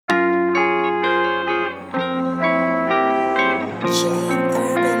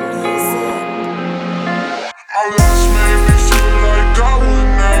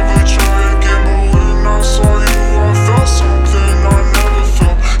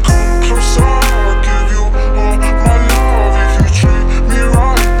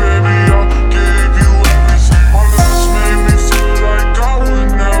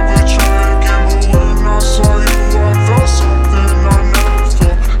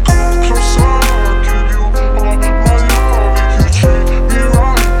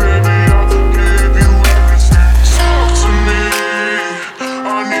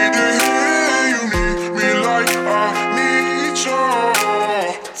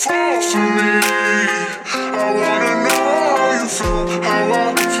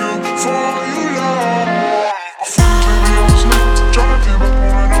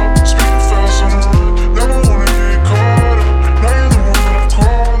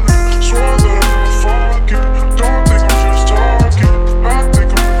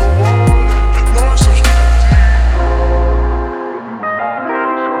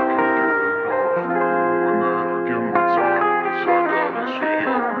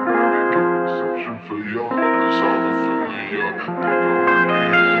Our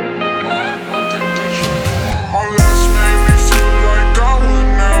last made me feel like I would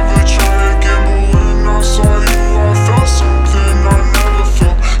never try again, but when I saw you, I felt something I never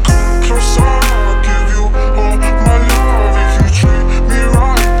felt. Come closer, I'll give you all my love. If you treat me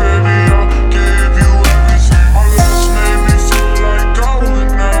right, baby, I'll give you everything. Our last made me feel like I would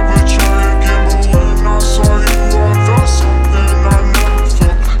never try again, but when I saw you, I felt something I never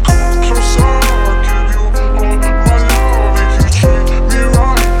felt. Come closer, I'll give you all my love. If you treat me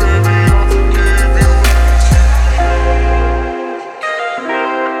right, baby, I'll give you everything.